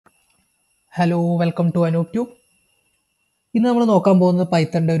Hello welcome to anooptube. ഇന്ന് നമ്മൾ നോക്കാൻ പോകുന്നത്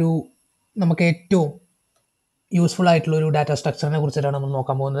പൈത്തണിൻ്റെ നമുക്ക് ഏറ്റവും യൂസ്ഫുൾ ആയിട്ടുള്ള ഒരു ഡാറ്റ സ്ട്രക്ചറിനെ കുറിച്ചിട്ടാണ് നമ്മൾ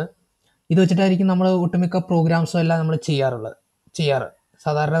നോക്കാൻ പോകുന്നത്. ഇത് വെച്ചിട്ടായിരിക്കും നമ്മൾ ഒട്ടുമിക്ക പ്രോഗ്രാംസും എല്ലാം നമ്മൾ ചെയ്യാറ്.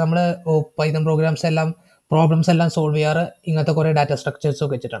 സാധാരണ നമ്മൾ പൈത്തൺ പ്രോബ്ലംസ് എല്ലാം സോൾവ് ചെയ്യാറ് ഇങ്ങനത്തെ കുറേ ഡാറ്റ സ്ട്രക്ചേഴ്സ്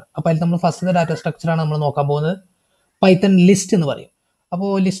ഒക്കെ വെച്ചിട്ടാണ്. അപ്പോൾ അതിൽ നമ്മൾ ഫസ്റ്റ് ഡാറ്റ സ്ട്രക്ചറാണ് നമ്മൾ നോക്കാൻ പോകുന്നത്, പൈത്തൺ ലിസ്റ്റ് എന്ന് പറയും. അപ്പോൾ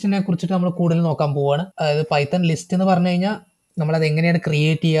ലിസ്റ്റിനെ കുറിച്ചിട്ട് നമ്മൾ കൂടുതൽ നോക്കാൻ പോവുകയാണ്. അതായത് പൈത്തൺ ലിസ്റ്റ് എന്ന് പറഞ്ഞു കഴിഞ്ഞാൽ നമ്മളത് എങ്ങനെയാണ്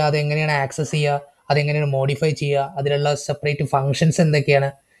ക്രിയേറ്റ് ചെയ്യുക, അതെങ്ങനെയാണ് ആക്സസ് ചെയ്യുക, അതെങ്ങനെയാണ് മോഡിഫൈ ചെയ്യുക, അതിലുള്ള സെപ്പറേറ്റ് ഫങ്ഷൻസ് എന്തൊക്കെയാണ്,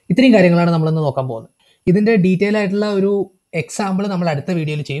 ഇത്രയും കാര്യങ്ങളാണ് നമ്മളിന്ന് നോക്കാൻ പോകുന്നത്. ഇതിൻ്റെ ഡീറ്റെയിൽ ആയിട്ടുള്ള ഒരു എക്സാമ്പിൾ നമ്മൾ അടുത്ത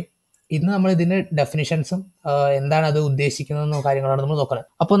വീഡിയോയിൽ ചെയ്യും. ഇന്ന് നമ്മൾ ഇതിൻ്റെ ഡെഫിനിഷൻസും എന്താണ് അത് ഉദ്ദേശിക്കുന്നതെന്നോ കാര്യങ്ങളാണ് നമ്മൾ നോക്കുന്നത്.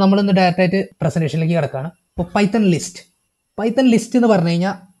 അപ്പോൾ നമ്മളിന്ന് ഡയറക്റ്റ് ആയിട്ട് പ്രസൻറ്റേഷനിലേക്ക് കിടക്കുകയാണ്. അപ്പോൾ പൈത്തൺ ലിസ്റ്റ് എന്ന് പറഞ്ഞു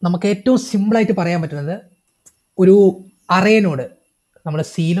കഴിഞ്ഞാൽ നമുക്ക് ഏറ്റവും സിമ്പിളായിട്ട് പറയാൻ പറ്റുന്നത് ഒരു അറേനോട്, നമ്മുടെ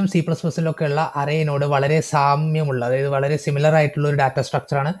സിയിലും C++ലും ഉള്ള അറേനോട് വളരെ സാമ്യമുള്ള, അതായത് വളരെ സിമിലർ ആയിട്ടുള്ള ഒരു ഡാറ്റ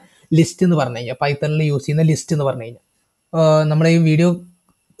സ്ട്രക്ചറാണ് ലിസ്റ്റ് എന്ന് പറഞ്ഞു കഴിഞ്ഞാൽ. പൈത്തണിൽ യൂസ് ചെയ്യുന്ന ലിസ്റ്റ് എന്ന് പറഞ്ഞു കഴിഞ്ഞാൽ നമ്മുടെ ഈ വീഡിയോ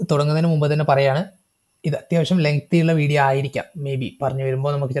തുടങ്ങുന്നതിന് മുമ്പ് തന്നെ പറയാണ്, ഇത് അത്യാവശ്യം ലെങ്തിയുള്ള വീഡിയോ ആയിരിക്കാം. മേ ബി പറഞ്ഞു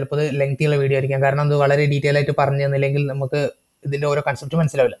വരുമ്പോൾ നമുക്ക് ചിലപ്പോൾ ഇത് ലെങ്തിയുള്ള വീഡിയോ ആയിരിക്കാം, കാരണം അത് വളരെ ഡീറ്റെയിൽ ആയിട്ട് പറഞ്ഞു തന്നില്ലെങ്കിൽ നമുക്ക് ഇതിൻ്റെ ഓരോ കൺസെപ്റ്റ്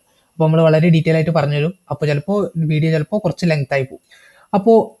മനസ്സിലാവില്ല. അപ്പോൾ നമ്മൾ വളരെ ഡീറ്റെയിൽ ആയിട്ട് പറഞ്ഞു തരും. അപ്പോൾ വീഡിയോ കുറച്ച് ലെങ്തായി പോകും.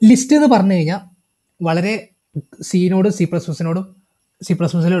 അപ്പോൾ ലിസ്റ്റ് എന്ന് പറഞ്ഞു കഴിഞ്ഞാൽ വളരെ സിനോടും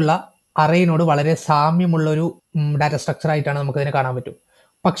C++ലുള്ള അറേനോട് വളരെ സാമ്യമുള്ള ഒരു ഡാറ്റ സ്ട്രക്ചർ ആയിട്ടാണ് നമുക്കതിനെ കാണാൻ പറ്റും.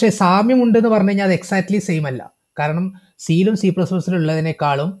 പക്ഷേ സാമ്യമുണ്ടെന്ന് പറഞ്ഞു കഴിഞ്ഞാൽ അത് എക്സാക്ട്ലി സെയിം അല്ല. കാരണം സിയിലും C++ലും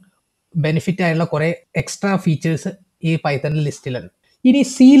ഉള്ളതിനേക്കാളും ബെനിഫിറ്റ് ആയിട്ടുള്ള കുറേ എക്സ്ട്രാ ഫീച്ചേഴ്സ് ഈ പൈത്തൺ ലിസ്റ്റിലുണ്ട്. ഇനി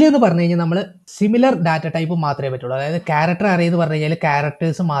സിയിൽ എന്ന് പറഞ്ഞു കഴിഞ്ഞാൽ നമ്മൾ സിമിലർ ഡാറ്റ ടൈപ്പ് മാത്രമേ പറ്റുള്ളൂ. അതായത് ക്യാരക്ടർ അറേ എന്ന് പറഞ്ഞു കഴിഞ്ഞാൽ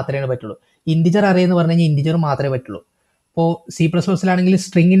ക്യാരക്ടേഴ്സ് മാത്രമേ പറ്റുള്ളൂ. ഇൻറ്റിജർ അറേ എന്ന് പറഞ്ഞു കഴിഞ്ഞാൽ ഇൻറ്റിജർ മാത്രമേ പറ്റുള്ളൂ. ഇപ്പോൾ C++ലാണെങ്കിൽ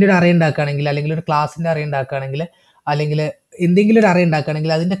സ്ട്രിങ്ങിൻ്റെ ഒരു അറേ ഉണ്ടാക്കുകയാണെങ്കിൽ, അല്ലെങ്കിൽ ഒരു ക്ലാസിൻ്റെ അറേ ഉണ്ടാക്കുകയാണെങ്കിൽ, അല്ലെങ്കിൽ എന്തെങ്കിലും ഒരു അറേ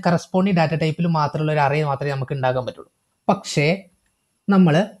ഉണ്ടാക്കുകയാണെങ്കിൽ അതിൻ്റെ കറസ്പോണ്ടിങ് ഡാറ്റ ടൈപ്പിൽ മാത്രമുള്ള ഒരു അറേ മാത്രമേ നമുക്ക് ഉണ്ടാക്കാൻ പറ്റുള്ളൂ. പക്ഷേ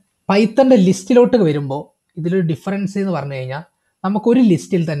നമ്മൾ പൈത്തണിൻ്റെ ലിസ്റ്റിലോട്ട് വരുമ്പോൾ ഇതിലൊരു ഡിഫറൻസ് എന്ന് പറഞ്ഞു കഴിഞ്ഞാൽ നമുക്കൊരു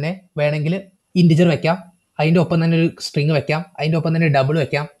ലിസ്റ്റിൽ തന്നെ വേണമെങ്കിൽ ഇൻറ്റിജർ വെക്കാം, അതിൻ്റെ ഒപ്പം തന്നെ ഒരു സ്ട്രിങ് വെക്കാം, അതിൻ്റെ ഒപ്പം തന്നെ ഡബിൾ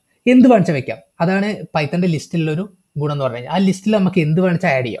വെക്കാം, എന്ത് വേണിച്ചാൽ വെക്കാം. അതാണ് പൈത്തണിൻ്റെ ലിസ്റ്റിലുള്ളൊരു ഗുണം എന്ന് പറഞ്ഞു കഴിഞ്ഞാൽ. ആ ലിസ്റ്റിൽ നമുക്ക് എന്ത്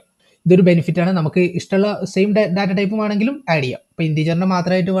വേണിച്ചാൽ ആഡ് ചെയ്യാം. ഇതൊരു ബെനിഫിറ്റാണ്. നമുക്ക് ഇഷ്ടമുള്ള സെയിം ഡാറ്റ ടൈപ്പ് വേണമെങ്കിലും ആഡ് ചെയ്യാം. ഇപ്പോൾ ഇൻറ്റിജറിൻ്റെ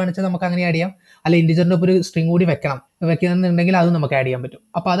മാത്രമായിട്ട് വേണിച്ചാൽ നമുക്ക് അങ്ങനെ ആഡ് ചെയ്യാം, അല്ല ഇൻറ്റിജറിൻ്റെ ഒപ്പം ഒരു സ്ട്രിങ് കൂടി വെക്കണമെന്നുണ്ടെങ്കിൽ അതും നമുക്ക് ആഡ് ചെയ്യാൻ പറ്റും.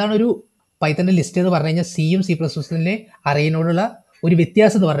 അപ്പോൾ അതാണ് ഒരു പൈത്തണിൻ്റെ ലിസ്റ്റ് എന്ന് പറഞ്ഞു കഴിഞ്ഞാൽ. സിയും C++ലെ അറേനോടുള്ള ഒരു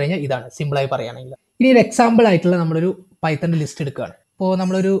വ്യത്യാസം എന്ന് പറഞ്ഞു കഴിഞ്ഞാൽ ഇതാണ്, സിമ്പിളായി പറയുകയാണെങ്കിൽ. ഇനി ഒരു എക്സാമ്പിൾ ആയിട്ടുള്ള നമ്മളൊരു പൈത്തണിൻ്റെ ലിസ്റ്റ് എടുക്കുകയാണ്. ഇപ്പോൾ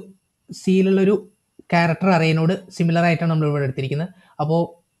നമ്മളൊരു സിയിലുള്ളൊരു ക്യാരക്ടർ അറേനോട് സിമിലർ ആയിട്ടാണ് നമ്മൾ ഇവിടെ എടുത്തിരിക്കുന്നത്. അപ്പോൾ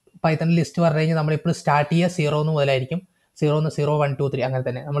പൈത്തൺ ലിസ്റ്റ് പറഞ്ഞു കഴിഞ്ഞാൽ നമ്മളിപ്പോൾ സ്റ്റാർട്ട് ചെയ്യുക 0 മുതലായിരിക്കും. 0 1 2 3 അങ്ങനെ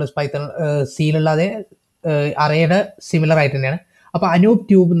തന്നെ നമ്മൾ പൈത്തൺ സിയിലുള്ള അതേ അറേയുടെ സിമിലർ ആയിട്ട് തന്നെയാണ്. അപ്പോൾ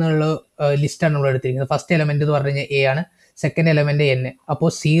anooptube എന്നുള്ള ലിസ്റ്റാണ് നമ്മൾ എടുത്തിരിക്കുന്നത്. ഫസ്റ്റ് എലമെന്റ് എന്ന് പറഞ്ഞു കഴിഞ്ഞാൽ A ആണ്, സെക്കൻഡ് എലമെന്റ് N. അപ്പോൾ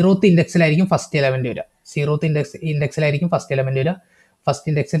 0th ഇൻഡെക്സിലായിരിക്കും ഫസ്റ്റ് എലമെന്റ് വരിക, 0th ഇൻഡെക്സിലായിരിക്കും ഫസ്റ്റ് എലമെന്റ് വരിക, ഫസ്റ്റ്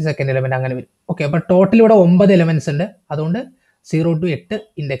ഇൻഡെക്സിൽ സെക്കൻഡ് എലമെന്റ് അങ്ങനെ വരും. ഓക്കെ, അപ്പോൾ ടോട്ടൽ ഇവിടെ 9 എലമെന്റ്സ് ഉണ്ട്. അതുകൊണ്ട് 0 to 8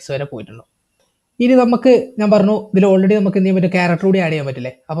 ഇൻഡെക്സ് വരെ പോയിട്ടുണ്ട്. ഇനി നമുക്ക്, ഞാൻ പറഞ്ഞു ഇതിൽ ഓൾറെഡി നമുക്ക് എന്ത് ചെയ്യാൻ പറ്റും, ക്യാരക്ടർ കൂടി ആഡ് ചെയ്യാൻ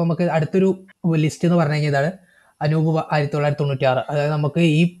പറ്റില്ലേ. അപ്പോൾ നമുക്ക് അടുത്തൊരു ലിസ്റ്റ് എന്ന് പറഞ്ഞു കഴിഞ്ഞാൽ ഇതാണ്, അനൂപ് 1996. അതായത്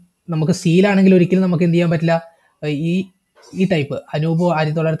നമുക്ക് സിയിലാണെങ്കിൽ ഒരിക്കലും നമുക്ക് എന്ത് ചെയ്യാൻ പറ്റില്ല, ഈ ടൈപ്പ് അനൂപ്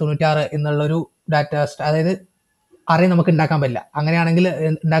 1996 എന്നുള്ളൊരു ഡാറ്റ, അതായത് അറേ നമുക്ക് ഉണ്ടാക്കാൻ പറ്റില്ല. അങ്ങനെയാണെങ്കിൽ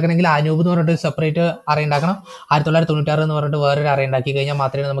ഉണ്ടാക്കണമെങ്കിൽ അനൂപ് എന്ന് പറഞ്ഞിട്ട് സെപ്പറേറ്റ് അറേ ഉണ്ടാക്കണം, 1996 എന്ന് പറഞ്ഞിട്ട് വേറൊരു അറേ ഉണ്ടാക്കി കഴിഞ്ഞാൽ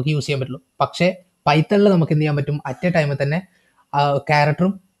മാത്രമേ നമുക്ക് യൂസ് ചെയ്യാൻ പറ്റുള്ളൂ. പക്ഷേ പൈത്തണിൽ നമുക്ക് എന്ത് ചെയ്യാൻ പറ്റും, അറ്റ് എ ടൈമിൽ തന്നെ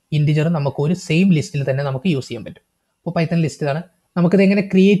ക്യാരക്ടറും ഇൻറ്റിജറും നമുക്ക് ഒരു സെയിം ലിസ്റ്റിൽ തന്നെ നമുക്ക് യൂസ് ചെയ്യാൻ പറ്റും. അപ്പോൾ പൈത്തൺ ലിസ്റ്റ് ഇതാണ്. നമുക്കിത് എങ്ങനെ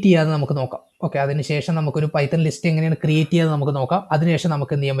ക്രിയേറ്റ് ചെയ്യാമെന്ന് നമുക്ക് നോക്കാം. ഓക്കെ, അതിനുശേഷം നമുക്കൊരു പൈത്തൺ ലിസ്റ്റ് എങ്ങനെയാണ് ക്രിയേറ്റ് ചെയ്യാമെന്ന് നമുക്ക് നോക്കാം. അതിനുശേഷം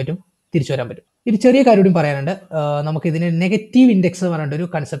നമുക്ക് എന്ത് ചെയ്യാൻ പറ്റും, തിരിച്ചു വരാൻ പറ്റും. ഒരു ചെറിയ കാര്യം കൂടി പറയാനുണ്ട്. നമുക്ക് ഇതിന് നെഗറ്റീവ് ഇൻഡെക്സ് എന്ന് പറഞ്ഞിട്ട് ഒരു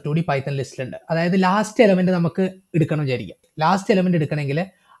കൺസെപ്റ്റ് കൂടി പൈത്തൺ ലിസ്റ്റിലുണ്ട്. അതായത് ലാസ്റ്റ് എലമെന്റ് നമുക്ക് എടുക്കണം വിചാരിക്കാം. ലാസ്റ്റ് എലമെന്റ് എടുക്കണമെങ്കിൽ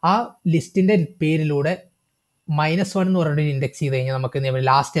ആ ലിസ്റ്റിന്റെ പേരിലൂടെ -1 എന്ന് പറഞ്ഞിട്ട് ഇൻഡെക്സ് ചെയ്ത് കഴിഞ്ഞാൽ നമുക്ക്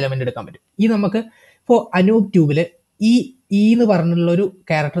ലാസ്റ്റ് എലമെന്റ് എടുക്കാൻ പറ്റും. ഈ നമുക്ക് ഇപ്പോൾ anooptube ഈ എന്ന് പറഞ്ഞുള്ള ഒരു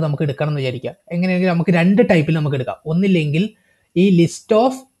ക്യാരക്ടർ നമുക്ക് എടുക്കണം എന്ന് വിചാരിക്കുക. എങ്ങനെയാണെങ്കിൽ നമുക്ക് രണ്ട് ടൈപ്പിൽ നമുക്ക് എടുക്കാം. ഒന്നില്ലെങ്കിൽ ഈ ലിസ്റ്റ്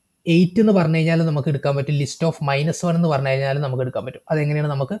ഓഫ് 8 എന്ന് പറഞ്ഞു കഴിഞ്ഞാൽ നമുക്ക് എടുക്കാൻ പറ്റും, ലിസ്റ്റ് ഓഫ് -1 എന്ന് പറഞ്ഞു കഴിഞ്ഞാൽ നമുക്ക് എടുക്കാൻ പറ്റും. അതെങ്ങനെയാണ്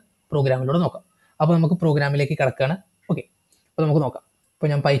നമുക്ക് പ്രോഗ്രാമിലൂടെ നോക്കാം. അപ്പോൾ നമുക്ക് പ്രോഗ്രാമിലേക്ക് കിടക്കുകയാണ്. ഓക്കെ, അപ്പോൾ നമുക്ക് നോക്കാം. ഇപ്പോൾ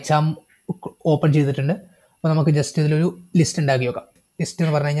ഞാൻ പൈച്ചാം ഓപ്പൺ ചെയ്തിട്ടുണ്ട്. അപ്പോൾ നമുക്ക് ജസ്റ്റ് ഇതിലൊരു ലിസ്റ്റ് ഉണ്ടാക്കി നോക്കാം. ലിസ്റ്റ്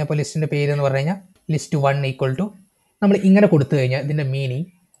എന്ന് പറഞ്ഞു കഴിഞ്ഞാൽ, ഇപ്പോൾ ലിസ്റ്റിൻ്റെ പേര് എന്ന് പറഞ്ഞു കഴിഞ്ഞാൽ list 1 = നമ്മൾ ഇങ്ങനെ കൊടുത്തു കഴിഞ്ഞാൽ ഇതിൻ്റെ മീനിങ്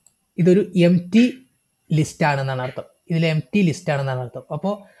ഇതൊരു empty ലിസ്റ്റ് ആണെന്നാണ് അർത്ഥം. ഇതിൽ empty ലിസ്റ്റ് ആണെന്നാണ് അർത്ഥം.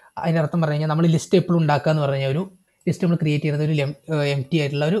 അപ്പോൾ അതിൻ്റെ അർത്ഥം പറഞ്ഞു കഴിഞ്ഞാൽ നമ്മൾ ലിസ്റ്റ് എപ്പോഴും ഉണ്ടാക്കുക എന്ന് പറഞ്ഞു കഴിഞ്ഞാൽ ഒരു ലിസ്റ്റ് നമ്മൾ ക്രിയേറ്റ് ചെയ്യുന്നത് ഒരു empty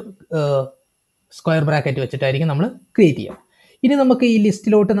ആയിട്ടുള്ള ഒരു സ്ക്വയർ ബ്രാക്കറ്റ് വെച്ചിട്ടായിരിക്കും നമ്മൾ ക്രിയേറ്റ് ചെയ്യുക. ഇനി നമുക്ക് ഈ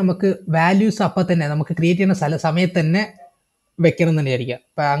ലിസ്റ്റിലോട്ട് നമുക്ക് വാല്യൂസ് അപ്പം തന്നെ നമുക്ക് ക്രിയേറ്റ് ചെയ്യുന്ന സമയത്ത് തന്നെ വെക്കണം എന്ന് വിചാരിക്കുക.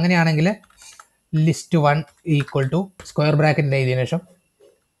 അപ്പം അങ്ങനെയാണെങ്കിൽ list 1 = സ്ക്വയർ ബ്രാക്കറ്റിൻ്റെ എഴുതിയതിനു ശേഷം,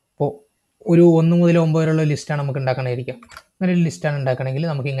 ഇപ്പോൾ ഒരു 1 മുതൽ 9 വരെയുള്ള ലിസ്റ്റാണ് നമുക്ക് ഉണ്ടാക്കണമായിരിക്കാം. അങ്ങനെ ഒരു ലിസ്റ്റാണ് ഉണ്ടാക്കണമെങ്കിൽ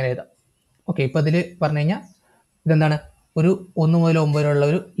നമുക്ക് ഇങ്ങനെ എഴുതാം. ഓക്കെ, ഇപ്പോൾ ഇതിൽ പറഞ്ഞു കഴിഞ്ഞാൽ ഇതെന്താണ്, ഒരു 1 മുതൽ 9 വരെയുള്ള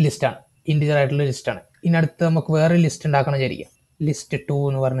ഒരു ലിസ്റ്റാണ്, ഇൻറ്റിജർ ആയിട്ടുള്ള ലിസ്റ്റാണ്. ഇതിനടുത്ത് നമുക്ക് വേറെ ലിസ്റ്റ് ഉണ്ടാക്കണം വിചാരിക്കാം. ലിസ്റ്റ് 2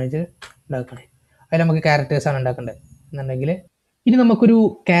 എന്ന് പറഞ്ഞിട്ട് ഉണ്ടാക്കണേ. അതിൽ നമുക്ക് ക്യാരക്ടേഴ്സാണ് ഉണ്ടാക്കേണ്ടത് എന്നുണ്ടെങ്കിൽ, ഇനി നമുക്കൊരു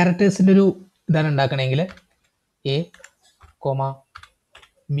ക്യാരക്ടേഴ്സിൻ്റെ ഒരു ഇതാണ് ഉണ്ടാക്കണമെങ്കിൽ A comma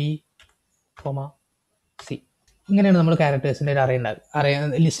B comma C, ഇങ്ങനെയാണ് നമ്മൾ ക്യാരക്ടേഴ്സിൻ്റെ ഒരു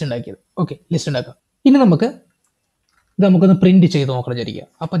ലിസ്റ്റ് ഉണ്ടാക്കിയത്. ഓക്കെ, ലിസ്റ്റ് ഉണ്ടാക്കാം. ഇനി ഇത് നമുക്കൊന്ന് പ്രിന്റ് ചെയ്ത് നോക്കണം വിചാരിക്കുക.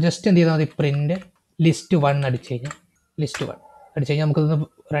 അപ്പോൾ ജസ്റ്റ് എന്ത് ചെയ്താൽ മതി, പ്രിന്റ് ലിസ്റ്റ് 1 അടിച്ചു കഴിഞ്ഞാൽ നമുക്കിതൊന്ന്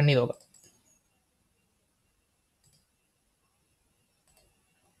റൺ ചെയ്ത് നോക്കാം.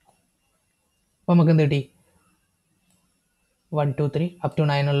 അപ്പോൾ നമുക്ക് എന്ത് കിട്ടി, 1 2 3 അപ് ടു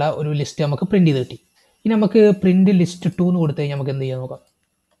 9 ഉള്ള ഒരു ലിസ്റ്റ് നമുക്ക് പ്രിന്റ് ചെയ്ത് കിട്ടി. ഇനി നമുക്ക് പ്രിന്റ് ലിസ്റ്റ് 2 എന്ന് കൊടുത്തു കഴിഞ്ഞാൽ നമുക്ക് എന്ത് ചെയ്യാൻ നോക്കാം.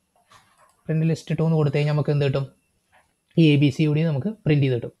 പ്രിന്റ് ലിസ്റ്റ് 2 എന്ന് കൊടുത്തു കഴിഞ്ഞാൽ നമുക്ക് എന്ത് കിട്ടും, ഈ എ ബി സി കൂടി നമുക്ക് പ്രിന്റ്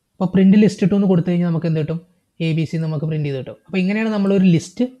ചെയ്ത് കിട്ടും. അപ്പോൾ പ്രിന്റ് ലിസ്റ്റ് 2 എന്ന് കൊടുത്തു കഴിഞ്ഞാൽ നമുക്ക് എന്ത് കിട്ടും, എ ബി സി നമുക്ക് പ്രിന്റ് ചെയ്ത് കിട്ടും. അപ്പോൾ ഇങ്ങനെയാണ് നമ്മളൊരു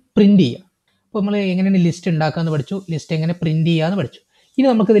ലിസ്റ്റ് പ്രിന്റ് ചെയ്യുക. അപ്പോൾ നമ്മൾ എങ്ങനെയാണ് ലിസ്റ്റ് ഉണ്ടാക്കാമെന്ന് പഠിച്ചു, ലിസ്റ്റ് എങ്ങനെ പ്രിന്റ് ചെയ്യാമെന്ന് പഠിച്ചു. ഇനി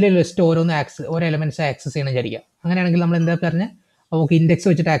നമുക്ക് ഇതിലെ ലിസ്റ്റ് ഓരോ എലമെന്റ്സ് ആക്സസ് ചെയ്യണം വിചാരിക്കുക. അങ്ങനെയാണെങ്കിൽ നമ്മൾ എന്താ പറഞ്ഞാൽ, നമുക്ക് ഇൻഡെക്സ്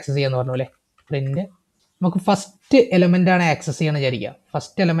വെച്ചിട്ട് ആക്സസ് ചെയ്യാന്ന് പറഞ്ഞു അല്ലേ. പ്രിന്റ് നമുക്ക് ഫസ്റ്റ് എലമെന്റ് ആണ് ആക്സസ് ചെയ്യണം വിചാരിക്കുക.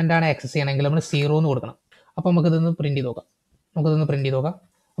 ഫസ്റ്റ് എലമെന്റ് ആണ് ആക്സസ് ചെയ്യണമെങ്കിൽ നമ്മൾ 0 എന്ന് കൊടുക്കണം. അപ്പോൾ നമുക്കിതൊന്ന് പ്രിന്റ് ചെയ്ത് നോക്കാം.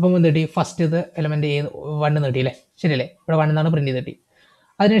 അപ്പം എന്ത് കിട്ടി, ഫസ്റ്റ് ഇത് എലമെന്റ് 1 എന്ന് കിട്ടിയില്ലേ, ശരിയല്ലേ. ഇവിടെ 1 എന്നാണ് പ്രിന്റ് ചെയ്ത് കിട്ടി.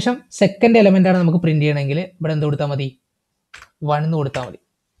 അതിനുശേഷം സെക്കൻഡ് എലമെന്റ് ആണ് നമുക്ക് പ്രിന്റ് ചെയ്യണമെങ്കിൽ ഇവിടെ എന്ത് കൊടുത്താൽ മതി, 1 എന്ന് കൊടുത്താൽ മതി.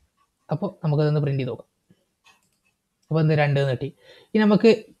 അപ്പോൾ നമുക്കതൊന്ന് പ്രിന്റ് ചെയ്ത് നോക്കാം. അപ്പോൾ എന്ത് 2 എന്ന് കിട്ടി. ഇനി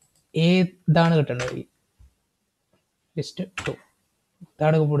നമുക്ക് ഏതാണ് കിട്ടേണ്ടത്, ലിസ്റ്റ് 2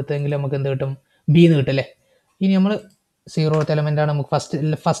 ഇതാണ് കൊടുത്തതെങ്കിൽ നമുക്ക് എന്ത് കിട്ടും, ബി എന്ന് കിട്ടും അല്ലേ. ഇനി നമ്മൾ 0th എലമെന്റ് ആണ് നമുക്ക്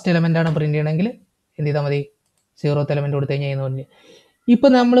ഫസ്റ്റ് എലമെന്റ് ആണ് പ്രിന്റ് ചെയ്യണമെങ്കിൽ എന്ത് ചെയ്താൽ മതി, 0th എലമെന്റ് കൊടുത്തു കഴിഞ്ഞാൽ എന്ന് പറഞ്ഞ്. ഇപ്പോൾ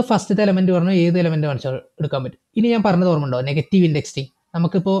നമ്മൾ ഫസ്റ്റത്തെ എലമെന്റ് പറഞ്ഞു ഏത് എലമെന്റ് കാണിച്ചാൽ എടുക്കാൻ പറ്റും. ഇനി ഞാൻ പറഞ്ഞത് ഓർമ്മയുണ്ടോ, നെഗറ്റീവ് ഇൻഡെക്സിങ്.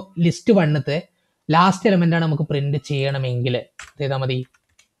 നമുക്കിപ്പോൾ ലിസ്റ്റ് 1ത്തെ ലാസ്റ്റ് എലമെന്റ് ആണ് നമുക്ക് പ്രിന്റ് ചെയ്യണമെങ്കിൽ എന്ത് ചെയ്താൽ മതി,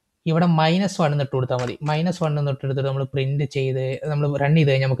 ഇവിടെ -1 എന്നിട്ട് കൊടുത്താൽ മതി. -1 എന്നിട്ട് എടുത്തിട്ട് നമ്മൾ പ്രിന്റ് ചെയ്ത് നമ്മൾ റൺ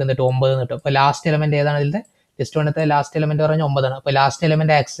ചെയ്ത് കഴിഞ്ഞാൽ നമുക്ക് എന്നിട്ട് 9 കിട്ടും. അപ്പോൾ ലാസ്റ്റ് എലമെന്റ് ഏതാണ് ഇതിന്റെ, ലിസ്റ്റ് 1ത്തെ ലാസ്റ്റ് എലമെന്റ് പറഞ്ഞാൽ 9 ആണ്. അപ്പോൾ ലാസ്റ്റ്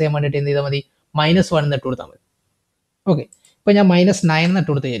എലമെന്റ് ആക്സസ് ചെയ്യാൻ വേണ്ടിയിട്ട് എന്ത് ചെയ്താൽ മതി, -1 എന്നിട്ട് കൊടുത്താൽ മതി. ഓക്കെ, ഇപ്പോൾ ഞാൻ -9 എന്നിട്ട്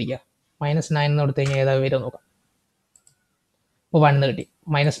കൊടുത്ത് വിചാരിക്കുക. -9 എന്ന് കൊടുത്തു കഴിഞ്ഞാൽ ഏതാ വരും നോക്കാം. ഇപ്പോൾ 1 കിട്ടി.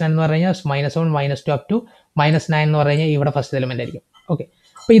 -9 എന്ന് പറഞ്ഞു കഴിഞ്ഞാൽ -1 -2 അപ് ടു -9 എന്ന് പറഞ്ഞു കഴിഞ്ഞാൽ ഇവിടെ ഫസ്റ്റ് എലമെന്റ് ആയിരിക്കും. ഓക്കെ,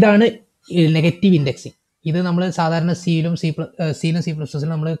 അപ്പോൾ ഇതാണ് നെഗറ്റീവ് ഇൻഡെക്സിങ്. ഇത് നമ്മൾ സാധാരണ സിയിലും സി പ്ലസ്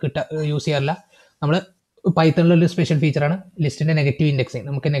പ്ലസിലും നമ്മൾ യൂസ് ചെയ്യാറില്ല. നമ്മൾ പൈത്തണിലൊരു സ്പെഷ്യൽ ഫീച്ചറാണ് ലിസ്റ്റിൻ്റെ നെഗറ്റീവ് ഇൻഡെക്സിങ്.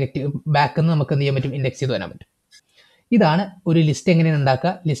 നമുക്ക് നെഗറ്റീവ് ബാക്കിൽ നിന്ന് നമുക്ക് എന്ത് ചെയ്യാൻ പറ്റും, ഇൻഡെക്സ് ചെയ്ത് വരാൻ പറ്റും. ഇതാണ് ഒരു ലിസ്റ്റ് എങ്ങനെയാണ്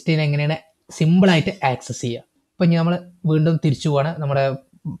ഉണ്ടാക്കുക, ലിസ്റ്റിനെ എങ്ങനെയാണ് സിമ്പിളായിട്ട് ആക്സസ് ചെയ്യുക. അപ്പോൾ ഇനി നമ്മൾ വീണ്ടും തിരിച്ചു പോവാണ്, നമ്മുടെ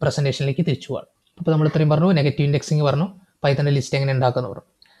പ്രസൻറ്റേഷനിലേക്ക് തിരിച്ചു പോവാണ്. അപ്പോൾ നമ്മൾ ഇത്രയും പറഞ്ഞു, നെഗറ്റീവ് ഇൻഡെക്സിങ് പറഞ്ഞു, പൈത്തണിൻ്റെ ലിസ്റ്റ് എങ്ങനെ ഉണ്ടാക്കുമെന്ന് പറഞ്ഞു.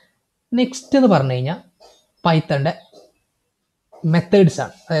 നെക്സ്റ്റ് എന്ന് പറഞ്ഞു കഴിഞ്ഞാൽ പൈത്തണിൻ്റെ മെത്തേഡ്സ്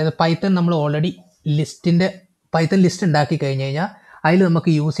ആണ്. അതായത് പൈത്തൺ നമ്മൾ ഓൾറെഡി പൈത്തൺ ലിസ്റ്റ് ഉണ്ടാക്കി കഴിഞ്ഞ് കഴിഞ്ഞാൽ അതിൽ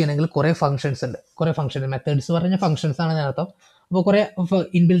നമുക്ക് യൂസ് ചെയ്യണമെങ്കിൽ കുറേ ഫംഗ്ഷൻസ് ഉണ്ട്. മെത്തേഡ്സ് പറഞ്ഞ ഫംഗ്ഷൻസ് ആണ് അതിനർത്ഥം. അപ്പോൾ കുറേ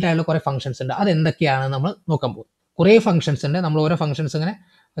ഇൻബിൽറ്റ് ആയുള്ള കുറേ ഫംഗ്ഷൻസ് ഉണ്ട്. അതെന്തൊക്കെയാണെന്ന് നമ്മൾ നോക്കാൻ പോകും. കുറേ ഫംഗ്ഷൻസ് ഉണ്ട്, നമ്മൾ ഓരോ ഫംഗ്ഷൻസ് ഇങ്ങനെ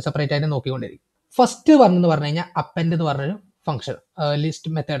സെപ്പറേറ്റ് ആയിട്ട് നോക്കിക്കൊണ്ടിരിക്കും. ഫസ്റ്റ് പറഞ്ഞു കഴിഞ്ഞാൽ അപ്പൻഡ് എന്ന് പറഞ്ഞൊരു ഫംഗ്ഷൻ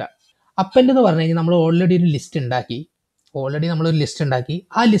ലിസ്റ്റ് മെത്തേഡാണ്. അപ്പൻഡ് എന്ന് പറഞ്ഞു കഴിഞ്ഞാൽ നമ്മൾ ഓൾറെഡി ഒരു ലിസ്റ്റ് ഉണ്ടാക്കി,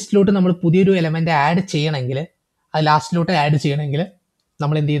 ആ ലിസ്റ്റിലോട്ട് നമ്മൾ പുതിയൊരു എലമെന്റ് ആഡ് ചെയ്യണമെങ്കിൽ, അത് ലാസ്റ്റിലോട്ട് ആഡ് ചെയ്യണമെങ്കിൽ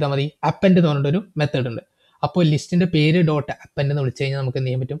നമ്മൾ എന്ത് ചെയ്താൽ മതി, അപ്പൻഡ് എന്ന് പറഞ്ഞിട്ടൊരു മെത്തേഡ് ഉണ്ട്. അപ്പോൾ ലിസ്റ്റിന്റെ പേര് .append എന്ന് വിളിച്ചു കഴിഞ്ഞാൽ നമുക്ക് എന്ത്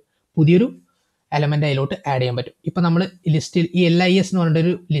ചെയ്യാൻ പറ്റും, പുതിയൊരു എലമെന്റ് അതിലോട്ട് ആഡ് ചെയ്യാൻ പറ്റും. ഇപ്പം നമ്മൾ ലിസ്റ്റിൽ ഈ LIS എന്ന്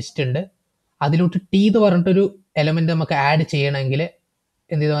പറഞ്ഞിട്ടൊരു ലിസ്റ്റ് ഉണ്ട്, അതിലോട്ട് T എന്ന് പറഞ്ഞിട്ടൊരു എലമെന്റ് നമുക്ക് ആഡ് ചെയ്യണമെങ്കിൽ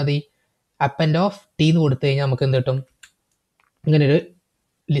എന്ത് ചെയ്താൽ മതി, append of T എന്ന് കൊടുത്തു കഴിഞ്ഞാൽ നമുക്ക് എന്ത് കിട്ടും, ഇങ്ങനൊരു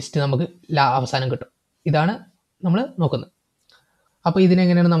ലിസ്റ്റ് നമുക്ക് അവസാനം കിട്ടും. ഇതാണ് നമ്മൾ നോക്കുന്നത്. അപ്പോൾ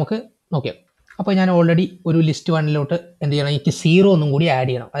ഇതിനെങ്ങനെയാണ് നമുക്ക് നോക്കിയാൽ, അപ്പോൾ ഞാൻ ഓൾറെഡി ഒരു ലിസ്റ്റ് 1 എന്ത് ചെയ്യണം, എനിക്ക് 0 ഒന്നും കൂടി ആഡ്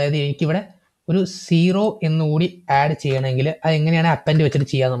ചെയ്യണം. അതായത് എനിക്കിവിടെ ഒരു 0 എന്നുകൂടി ആഡ് ചെയ്യണമെങ്കിൽ അത് എങ്ങനെയാണ് അപ്പൻഡ് വെച്ചിട്ട്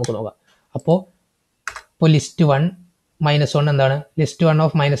ചെയ്യാൻ നമുക്ക് നോക്കാം. അപ്പോൾ ലിസ്റ്റ് 1 -1 എന്താണ്, ലിസ്റ്റ് 1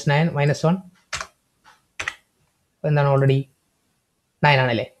 ഓഫ് -9 -1 എന്താണ്, ഓൾറെഡി 9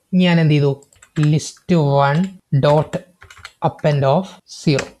 ആണല്ലേ. ഇനി ഞാൻ എന്ത് ചെയ്തു, ലിസ്റ്റ് 1 ഡോട്ട് അപ്പൻഡ് ഓഫ്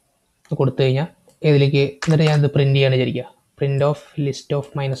 0 കൊടുത്തു കഴിഞ്ഞാൽ ഇതിലേക്ക്, എന്നിട്ട് ഞാൻ ഇത് പ്രിന്റ് ചെയ്യാണ് വിചാരിക്കുക. പ്രിന്റ് ഓഫ് ലിസ്റ്റ് ഓഫ്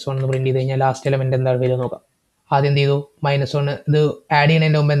 -1 എന്ന് പ്രിന്റ് ചെയ്ത് കഴിഞ്ഞാൽ ലാസ്റ്റ് എലമെന്റ് എന്താണ് വരും നോക്കാം. ആദ്യം എന്ത് ചെയ്തു, -1 ഇത് ആഡ്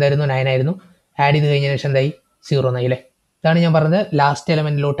ചെയ്യുന്നതിൻ്റെ മുമ്പ് എന്തായിരുന്നു, 9 ആയിരുന്നു. ആഡ് ചെയ്ത് കഴിഞ്ഞ ശേഷം എന്തായി, 0 എന്നായി അല്ലേ. ഇതാണ് ഞാൻ പറഞ്ഞത്, ലാസ്റ്റ്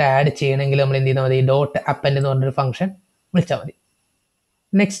എലമെന്റിലോട്ട് ആഡ് ചെയ്യണമെങ്കിൽ നമ്മൾ എന്ത് ചെയ്താൽ മതി, ഡോട്ട് അപ്പൻഡ് എന്ന് പറഞ്ഞൊരു ഫംഗ്ഷൻ വിളിച്ചാൽ മതി.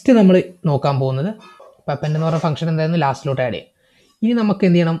 നെക്സ്റ്റ് നമ്മൾ നോക്കാൻ പോകുന്നത്, അപ്പൻഡ് എന്ന് പറഞ്ഞ ഫംഗ്ഷൻ എന്തായിരുന്നു, ലാസ്റ്റിലോട്ട് ആഡ് ചെയ്യും. ഇനി നമുക്ക്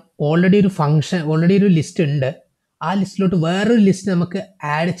എന്ത് ചെയ്യണം, ഓൾറെഡി ഒരു ലിസ്റ്റ് ഉണ്ട്, ആ ലിസ്റ്റിലോട്ട് വേറൊരു ലിസ്റ്റ് നമുക്ക്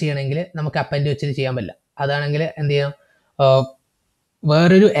ആഡ് ചെയ്യണമെങ്കിൽ നമുക്ക് അപ്പൻഡ് വെച്ചിട്ട് ചെയ്യാൻ പറ്റില്ല. അതാണെങ്കിൽ എന്ത് ചെയ്യണം,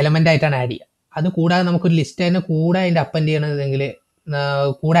 വേറൊരു എലമെന്റ് ആയിട്ടാണ് ആഡ് ചെയ്യുക. അത് കൂടാതെ നമുക്കൊരു ലിസ്റ്റ് തന്നെ കൂടെ അതിൻ്റെ അപ്പൻഡ് ചെയ്യണമെങ്കിൽ,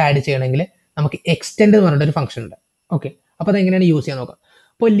 കൂടെ ആഡ് ചെയ്യണമെങ്കിൽ നമുക്ക് എക്സ്റ്റെൻഡ് എന്ന് പറഞ്ഞിട്ടൊരു ഫംഗ്ഷൻ ഉണ്ട്. ഓക്കെ, അപ്പോൾ അതെങ്ങനെയാണ് യൂസ് ചെയ്യാൻ നോക്കാം.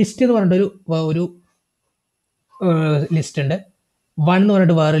 ഇപ്പോൾ ലിസ്റ്റ് എന്ന് പറഞ്ഞിട്ടൊരു ഒരു ലിസ്റ്റ് ഉണ്ട്, വൺ എന്ന്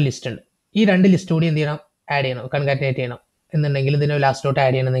പറഞ്ഞിട്ട് വേറൊരു ലിസ്റ്റ് ഉണ്ട്. ഈ രണ്ട് ലിസ്റ്റ് കൂടി എന്ത് ചെയ്യണം, ആഡ് ചെയ്യണം, കൺകാറ്റിനേറ്റ് ചെയ്യണം എന്നുണ്ടെങ്കിൽ ഇതിന് ലാസ്റ്റിലോട്ട്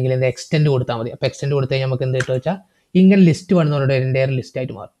ആഡ് ചെയ്യണമെങ്കിൽ എന്ത് എക്സ്റ്റെൻഡ് കൊടുത്താൽ മതി. അപ്പോൾ എക്സ്റ്റെൻഡ് കൊടുത്തു കഴിഞ്ഞാൽ നമുക്ക് എന്ത് കിട്ടുക വെച്ചാൽ ഇങ്ങനെ ലിസ്റ്റ് വൺ എന്ന് പറഞ്ഞിട്ട് എൻ്റെ ലിസ്റ്റ്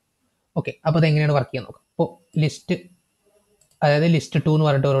ആയിട്ട് മാറും. ഓക്കെ, അപ്പോൾ അത് എങ്ങനെയാണ് വർക്ക് ചെയ്യാൻ നോക്കാം. അപ്പോൾ ലിസ്റ്റ്, അതായത് ലിസ്റ്റ് ടു എന്ന്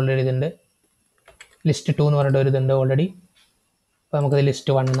പറഞ്ഞിട്ട് ഓൾറെഡി ഇതുണ്ട്, ലിസ്റ്റ് ടു എന്ന് പറഞ്ഞിട്ട് ഒരു ഇതുണ്ട് ഓൾറെഡി. അപ്പോൾ നമുക്കത്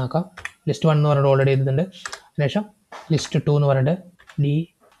ലിസ്റ്റ് വൺ എന്നാക്കാം. ലിസ്റ്റ് വൺ എന്ന് പറഞ്ഞിട്ട് ഓൾറെഡി ഇതുണ്ട്. അതിനുശേഷം ലിസ്റ്റ് ടു എന്ന് പറഞ്ഞിട്ട്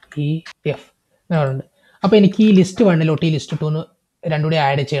DEF എന്ന് പറഞ്ഞിട്ടുണ്ട്. അപ്പോൾ എനിക്ക് ഈ ലിസ്റ്റ് വണ്ണിലോട്ട് ഈ ലിസ്റ്റ് ടു എന്ന് രണ്ടുകൂടി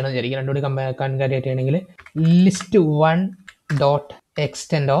ആഡ് ചെയ്യണമെന്ന് വിചാരിക്കും, രണ്ടുകൂടി കൺകാരിയേറ്റ് ചെയ്യണമെങ്കിൽ list one dot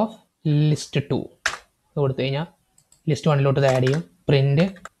extend of list to കൊടുത്തു കഴിഞ്ഞാൽ ലിസ്റ്റ് വണ്ണിലോട്ട് ഇത് ആഡ് ചെയ്യും. Print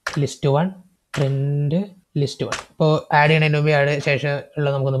list one, print list one. ഇപ്പോൾ ആഡ് ചെയ്യണതിന് മുമ്പ് ആഡ് ശേഷം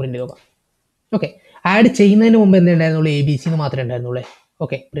ഉള്ളത് നമുക്കൊന്ന് പ്രിൻറ്റ് ചെയ്ത് നോക്കാം. ഓക്കെ, ആഡ് ചെയ്യുന്നതിന് മുമ്പ് എന്ത് ഉണ്ടായിരുന്നുള്ളൂ, ABC എന്ന് മാത്രമേ ഉണ്ടായിരുന്നുള്ളൂ.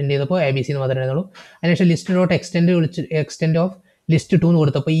 ഓക്കെ, പ്രിൻറ്റ് ചെയ്തപ്പോൾ ABC എന്ന് മാത്രമേ ഉണ്ടായിരുന്നുള്ളൂ. അതിനുശേഷം list dot extend of list to എന്ന്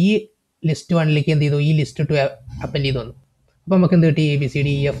കൊടുത്തപ്പോൾ ഈ ലിസ്റ്റ് വണ്ണിലേക്ക് എന്ത് ചെയ്തു, ഈ ലിസ്റ്റ് ടു അപ്പൻഡ് ചെയ്ത് വന്നു. അപ്പോൾ നമുക്ക് എന്ത് കിട്ടി,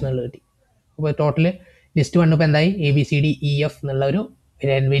 ABCDEF എന്നുള്ളത് കിട്ടി. അപ്പോൾ ടോട്ടൽ ലിസ്റ്റ് വൺ ഇപ്പോൾ എന്തായി, ABCDEF എന്നുള്ള ഒരു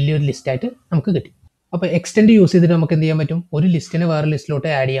വലിയൊരു ലിസ്റ്റായിട്ട് നമുക്ക് കിട്ടി. അപ്പോൾ എക്സ്റ്റെൻഡ് യൂസ് ചെയ്തിട്ട് നമുക്ക് എന്ത് ചെയ്യാൻ പറ്റും, ഒരു ലിസ്റ്റിനെ വേറെ ലിസ്റ്റിലോട്ട്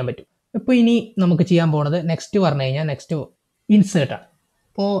ആഡ് ചെയ്യാൻ പറ്റും. ഇപ്പോൾ ഇനി നമുക്ക് ചെയ്യാൻ പോകുന്നത് നെക്സ്റ്റ് പറഞ്ഞു കഴിഞ്ഞാൽ നെക്സ്റ്റ് ഇൻസേർട്ടാണ്.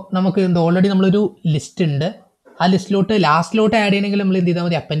 അപ്പോൾ നമുക്ക് എന്ത് ഓൾറെഡി നമ്മളൊരു ലിസ്റ്റ് ഉണ്ട്, ആ ലിസ്റ്റിലോട്ട് ലാസ്റ്റിലോട്ട് ആഡ് ചെയ്യണമെങ്കിൽ നമ്മൾ എന്ത് ചെയ്താൽ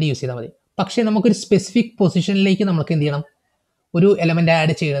മതി, അപ്പൻഡ് യൂസ് ചെയ്താൽ മതി. പക്ഷേ നമുക്കൊരു സ്പെസിഫിക് പൊസിഷനിലേക്ക് നമുക്ക് എന്ത് ചെയ്യണം, ഒരു എലമെൻറ്റ്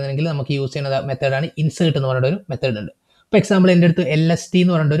ആഡ് ചെയ്യണമെങ്കിൽ നമുക്ക് യൂസ് ചെയ്യുന്ന മെത്തേഡാണ് ഇൻസേർട്ട് എന്ന് പറഞ്ഞിട്ടൊരു മെത്തേഡ് ഉണ്ട്. ഇപ്പോൾ എക്സാമ്പിൾ എൻ്റെ അടുത്ത് LST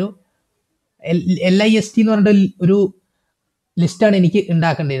എന്ന് പറഞ്ഞിട്ടൊരു LIST എന്ന് പറഞ്ഞിട്ട് ഒരു ലിസ്റ്റാണ് എനിക്ക്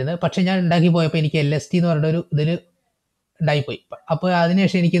ഉണ്ടാക്കേണ്ടിയിരുന്നത്. പക്ഷേ ഞാൻ ഉണ്ടാക്കി പോയപ്പോൾ എനിക്ക് LST എന്ന് പറഞ്ഞിട്ടൊരു ഇതിൽ ഉണ്ടായിപ്പോയി. അപ്പോൾ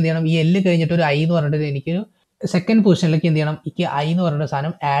അതിനുശേഷം എനിക്ക് എന്ത് ചെയ്യണം, ഈ L കഴിഞ്ഞിട്ട് ഒരു I എന്ന് പറഞ്ഞിട്ട് എനിക്കൊരു സെക്കൻഡ് പൊസിഷനിലേക്ക് എന്ത് ചെയ്യണം, എനിക്ക് I എന്ന് പറഞ്ഞ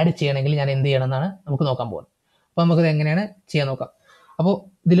സാധനം ആഡ് ചെയ്യണമെങ്കിൽ ഞാൻ എന്ത് ചെയ്യണം എന്നാണ് നമുക്ക് നോക്കാൻ പോകുന്നത്. അപ്പോൾ നമുക്കത് എങ്ങനെയാണ് ചെയ്യാൻ നോക്കാം. അപ്പോൾ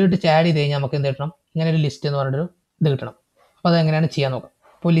ഇതിലോട്ട് ആഡ് ചെയ്ത് കഴിഞ്ഞാൽ നമുക്ക് എന്ത് കിട്ടണം, ഇങ്ങനെ ഒരു ലിസ്റ്റ് എന്ന് പറഞ്ഞിട്ടൊരു ഇത് കിട്ടണം. അപ്പോൾ അതെങ്ങനെയാണ് ചെയ്യാൻ നോക്കാം.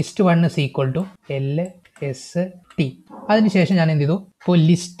 അപ്പോൾ list one is equal to LST. അതിനുശേഷം ഞാൻ എന്ത് ചെയ്തു, ഇപ്പോൾ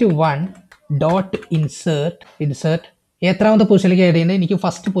ലിസ്റ്റ് വൺ ഡോട്ട് ഇൻസേർട്ട് എത്രാമത്തെ പൊസിഷനിലേക്ക് ആഡ് ചെയ്യേണ്ടത്, എനിക്ക്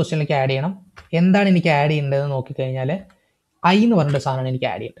ഫസ്റ്റ് പൊസിഷനിലേക്ക് ആഡ് ചെയ്യണം. എന്താണ് എനിക്ക് ആഡ് ചെയ്യേണ്ടതെന്ന് നോക്കിക്കഴിഞ്ഞാൽ I എന്ന് പറഞ്ഞിട്ട് സാധനമാണ് എനിക്ക്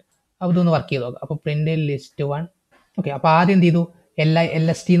ആഡ് ചെയ്യേണ്ടത്. അപ്പോൾ ഇതൊന്ന് വർക്ക് ചെയ്ത് നോക്കാം. അപ്പോൾ പ്രിൻറ്റ് ലിസ്റ്റ് വൺ. ഓക്കെ, അപ്പോൾ ആദ്യം എന്ത് ചെയ്തു,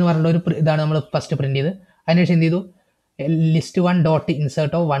 LST എന്ന് പറഞ്ഞിട്ട് ഒരു ഇതാണ് നമ്മൾ ഫസ്റ്റ് പ്രിൻറ്റ് ചെയ്ത്. അതിനുശേഷം എന്ത് ചെയ്തു, list one dot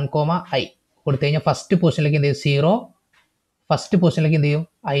insert of 1,I കൊടുത്തു കഴിഞ്ഞാൽ ഫസ്റ്റ് പൊസിഷനിലേക്ക് എന്ത് ചെയ്യും, 0. ഫസ്റ്റ് പൊസിഷനിലേക്ക് എന്ത് ചെയ്യും,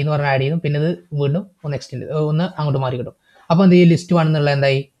 I എന്ന് പറഞ്ഞാൽ ആഡ് ചെയ്യും. പിന്നെ ഇത് വീണ്ടും ഒന്ന് എക്സ്റ്റെൻഡ് ചെയ്ത് ഒന്ന് അങ്ങോട്ട് മാറി കിട്ടും. അപ്പോൾ എന്ത് ചെയ്യും, ലിസ്റ്റ് വൺ എന്നുള്ള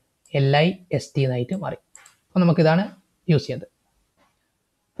എന്തായി, LIST എന്നായിട്ട് മാറി. അപ്പോൾ നമുക്കിതാണ് യൂസ് ചെയ്യുന്നത്.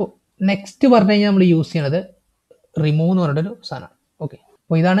 അപ്പോൾ നെക്സ്റ്റ് പറഞ്ഞു കഴിഞ്ഞാൽ നമ്മൾ യൂസ് ചെയ്യണത് റിമൂവ് എന്ന് പറഞ്ഞിട്ടൊരു സാധനമാണ്. ഓക്കെ,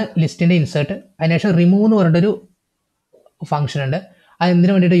 അപ്പോൾ ഇതാണ് ലിസ്റ്റിൻ്റെ ഇൻസേർട്ട്. അതിനുശേഷം റിമൂവ് എന്ന് പറഞ്ഞിട്ടൊരു ഫംഗ്ഷൻ ഉണ്ട്. അത്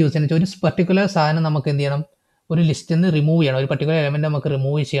എന്തിനു വേണ്ടിയിട്ട് യൂസ് ചെയ്യുന്നത്, ഒരു പർട്ടിക്കുലർ സാധനം നമുക്ക് എന്ത് ചെയ്യണം, ഒരു ലിസ്റ്റിൽ നിന്ന് റിമൂവ് ചെയ്യണം, ഒരു പർട്ടിക്കുലർ എലമെൻറ്റ് നമുക്ക്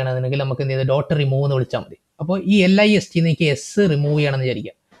റിമൂവ് ചെയ്യണമെന്നുണ്ടെങ്കിൽ നമുക്ക് എന്ത് ചെയ്ത് ഡോട്ട് റിമൂവ് എന്ന് വിളിച്ചാൽ മതി. അപ്പോൾ ഈ LIST എനിക്ക് S റിമൂവ് ചെയ്യണമെന്ന്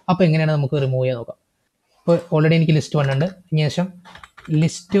വിചാരിക്കുക. അപ്പോൾ എങ്ങനെയാണ് നമുക്ക് റിമൂവ് ചെയ്യാൻ നോക്കാം. ഇപ്പോൾ ഓൾറെഡി എനിക്ക് ലിസ്റ്റ് വൺ ഉണ്ട്. അതിനുശേഷം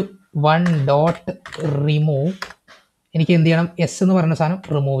ലിസ്റ്റ് വൺ ഡോട്ട് റിമൂവ്, എനിക്ക് എന്ത് ചെയ്യണം, S എന്ന് പറയുന്ന സാധനം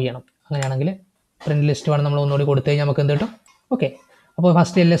റിമൂവ് ചെയ്യണം. അങ്ങനെയാണെങ്കിൽ പ്രിൻറ്റ് ലിസ്റ്റ് വൺ നമ്മൾ ഒന്നുകൂടി കൊടുത്തു കഴിഞ്ഞാൽ നമുക്ക് എന്ത് കിട്ടും. ഓക്കെ, അപ്പോൾ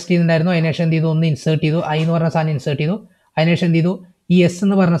ഫസ്റ്റ് LST ഉണ്ടായിരുന്നു. അതിനുശേഷം എന്ത് ചെയ്തു, ഒന്ന് ഇൻസേർട്ട് ചെയ്തു, I എന്ന് പറഞ്ഞ സാധനം ഇൻസേർട്ട് ചെയ്തു. അതിനുശേഷം എന്ത് ചെയ്തു, ഈ S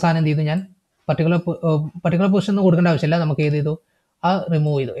എന്ന് പറഞ്ഞ സാധനം എന്ത് ചെയ്തു, ഞാൻ പർട്ടിക്കുലർ പൊസിഷൻ ഒന്നും കൊടുക്കേണ്ട ആവശ്യമില്ല, നമുക്ക് ഏത് ചെയ്തു, ആ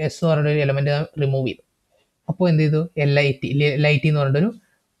റിമൂവ് ചെയ്തു, S എന്ന് പറഞ്ഞൊരു എലമെൻറ്റ് റിമൂവ് ചെയ്തു. അപ്പോൾ എന്ത് ചെയ്തു, LIT എന്ന് പറഞ്ഞിട്ടൊരു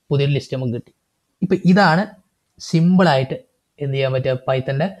പുതിയൊരു ലിസ്റ്റ് നമുക്ക് കിട്ടി. ഇപ്പോൾ ഇതാണ് സിമ്പിളായിട്ട് എന്ത് ചെയ്യാൻ പറ്റുക,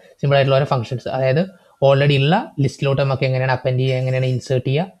 പൈത്തൻ്റെ സിമ്പിളായിട്ടുള്ള ഓരോ ഫംഗ്ഷൻസ്. അതായത് ഓൾറെഡി ഉള്ള ലിസ്റ്റിലോട്ട് നമുക്ക് എങ്ങനെയാണ് അപ്പൻഡ് ചെയ്യുക, എങ്ങനെയാണ് ഇൻസേർട്ട്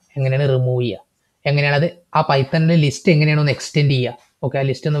ചെയ്യുക, എങ്ങനെയാണ് റിമൂവ് ചെയ്യുക, എങ്ങനെയാണ് അത് ആ പൈത്തൻ്റെ ലിസ്റ്റ് എങ്ങനെയാണ് ഒന്ന് എക്സ്റ്റെൻഡ് ചെയ്യുക, ഓക്കെ, ആ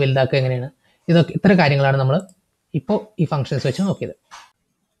ലിസ്റ്റ് ഒന്ന് വലുതാക്കുക എങ്ങനെയാണ്, ഇതൊക്കെ ഇത്ര കാര്യങ്ങളാണ് നമ്മൾ ഇപ്പോൾ ഈ ഫംഗ്ഷൻസ് വെച്ച് നോക്കിയത്.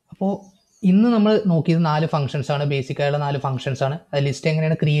 അപ്പോൾ ഇന്ന് നമ്മൾ നോക്കിയത് 4 ഫംഗ്ഷൻസാണ്, ബേസിക്കായുള്ള 4 ഫംഗ്ഷൻസാണ്. അത് ലിസ്റ്റ്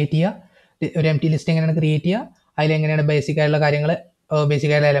എങ്ങനെയാണ് ക്രിയേറ്റ് ചെയ്യുക, ഒരു empty ലിസ്റ്റ് എങ്ങനെയാണ് ക്രിയേറ്റ് ചെയ്യുക, അതിലെങ്ങനെയാണ് ബേസിക്കായുള്ള കാര്യങ്ങൾ,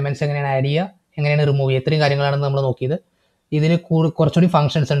 ബേസിക്കായുള്ള എലമെൻറ്റ്സ് എങ്ങനെയാണ് ആഡ് ചെയ്യുക, എങ്ങനെയാണ് റിമൂവ് ചെയ്യുക, ഇത്രയും കാര്യങ്ങളാണ് നമ്മൾ നോക്കിയത്. ഇതിൽ കുറച്ചുകൂടി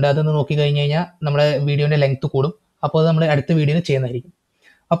ഫംഗ്ഷൻസ് ഉണ്ട്, അതൊന്ന് നോക്കി കഴിഞ്ഞ് കഴിഞ്ഞാൽ നമ്മുടെ വീഡിയോൻ്റെ ലെങ്ത്ത് കൂടും. അപ്പോൾ അത് നമ്മൾ അടുത്ത വീഡിയോയിൽ ചെയ്യുന്നതായിരിക്കും.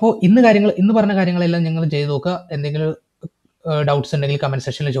 അപ്പോൾ ഇന്ന് പറഞ്ഞ കാര്യങ്ങളെല്ലാം നിങ്ങൾ ചെയ്ത് നോക്കുക. എന്തെങ്കിലും ഡൗട്ട്സ് ഉണ്ടെങ്കിൽ കമൻറ്റ്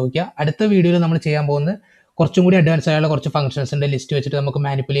സെക്ഷനിൽ ചോദിക്കുക. അടുത്ത വീഡിയോയിൽ നമ്മൾ ചെയ്യാൻ പോകുന്നത് കുറച്ചും കൂടി അഡ്വാൻസ് ആയുള്ള കുറച്ച് ഫംഗ്ഷൻസിൻ്റെ ലിസ്റ്റ് വെച്ചിട്ട് നമുക്ക്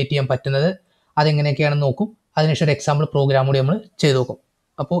മാനിപ്പുലേറ്റ് ചെയ്യാൻ പറ്റുന്നത് അതെങ്ങനെയൊക്കെയാണെന്ന് നോക്കും. അതിനുശേഷം ഒരു എക്സാമ്പിൾ പ്രോഗ്രാം കൂടി നമ്മൾ ചെയ്ത് നോക്കും.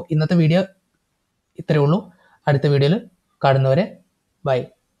 അപ്പോൾ ഇന്നത്തെ വീഡിയോ ഇത്രയേ ഉള്ളൂ. അടുത്ത വീഡിയോയിൽ കാണുന്നവരെ ബൈ.